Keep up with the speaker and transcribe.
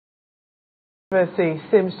Controversy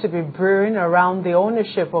seems to be brewing around the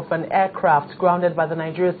ownership of an aircraft grounded by the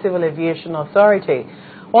Nigerian Civil Aviation Authority.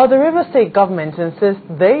 While the Rivers State government insists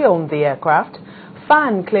they own the aircraft,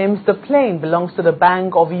 FAAN claims the plane belongs to the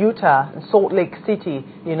Bank of Utah in Salt Lake City,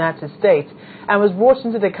 United States, and was brought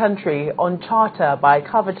into the country on charter by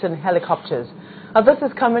Carveton Helicopters. This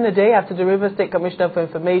is coming a day after the Rivers State Commissioner for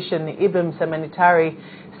Information, Ibim Semenitari,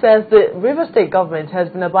 says the Rivers State government has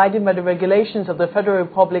been abiding by the regulations of the Federal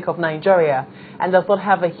Republic of Nigeria and does not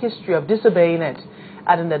have a history of disobeying it,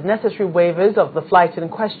 adding that necessary waivers of the flight in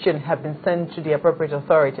question have been sent to the appropriate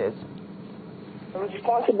authorities.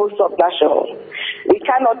 Responsible subnational. We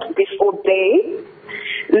cannot disobey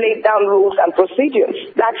laid down rules and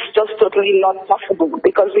procedures. That's just totally not possible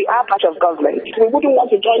because we are part of government. We wouldn't want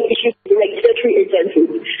to join issues with regulatory agencies.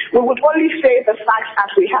 We would only say the facts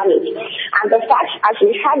as we have it. And the facts as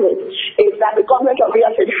we have it is that the government of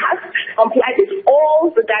Rivers State has complied with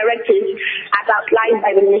all the directives as outlined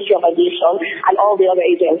by the Ministry of Aviation and all the other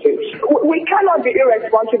agencies. We cannot be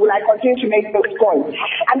irresponsible. I continue to make those points.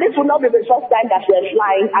 And this will not be the first time that we're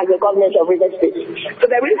flying as the government of Rivers State. So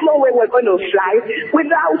there is no way we're going to fly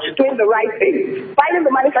without doing the right thing. Filing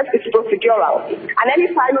the manifest is procedural, and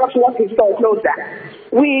any pilot once installed knows that.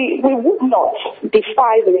 We would not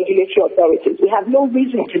defy the regulatory authorities. We have no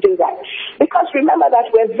reason to do that. Because remember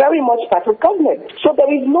that we're very much part of government. So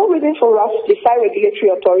there is no reason for us to defy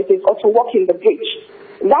regulatory authorities or to walk in the breach.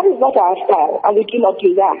 That is not our style, and we do not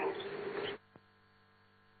do that.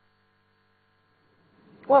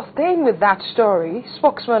 Well, staying with that story,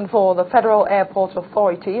 spokesman for the Federal Airport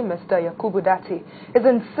Authority, Mr. Yakubu Datti, is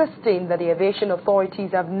insisting that the aviation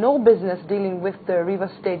authorities have no business dealing with the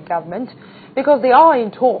Rivers State government because they are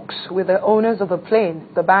in talks with the owners of the plane,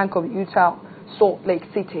 the Bank of Utah, Salt Lake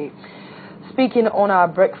City. Speaking on our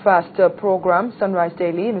breakfast program, Sunrise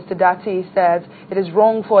Daily, Mr. Datti says it is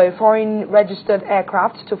wrong for a foreign registered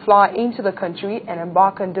aircraft to fly into the country and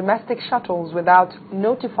embark on domestic shuttles without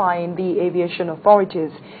notifying the aviation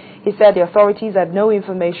authorities. He said the authorities had no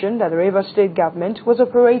information that the Rivers State government was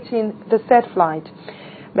operating the said flight.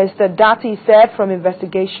 Mr. Datti said from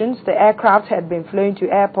investigations the aircraft had been flown to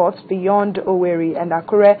airports beyond Owerri and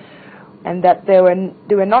Akure, and that they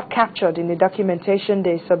were not captured in the documentation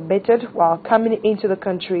they submitted while coming into the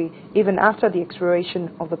country, even after the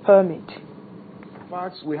expiration of the permit.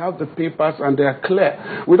 Facts, we have the papers and they are clear.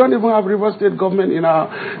 We don't even have Rivers State government in our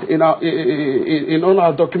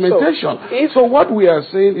documentation. So what we are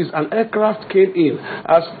saying is an aircraft came in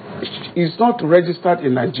as is not registered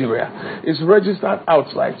in Nigeria. It's registered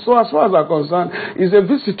outside. So as far as I'm concerned, it's a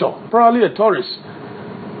visitor, probably a tourist,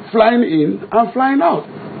 flying in and flying out.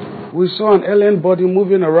 We saw an alien body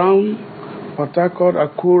moving around Port Harcourt,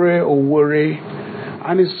 Akure, Owerri,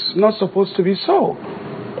 and it's not supposed to be so.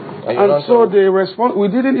 And so they respond. We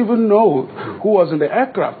didn't even know who was in the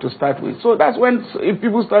aircraft to start with. So that's when if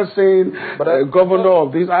people start saying, governor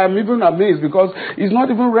of this, I am even amazed because it's not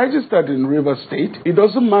even registered in Rivers State. It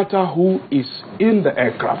doesn't matter who is in the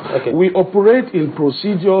aircraft. Okay. We operate in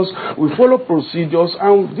procedures, we follow procedures,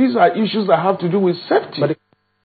 and these are issues that have to do with safety.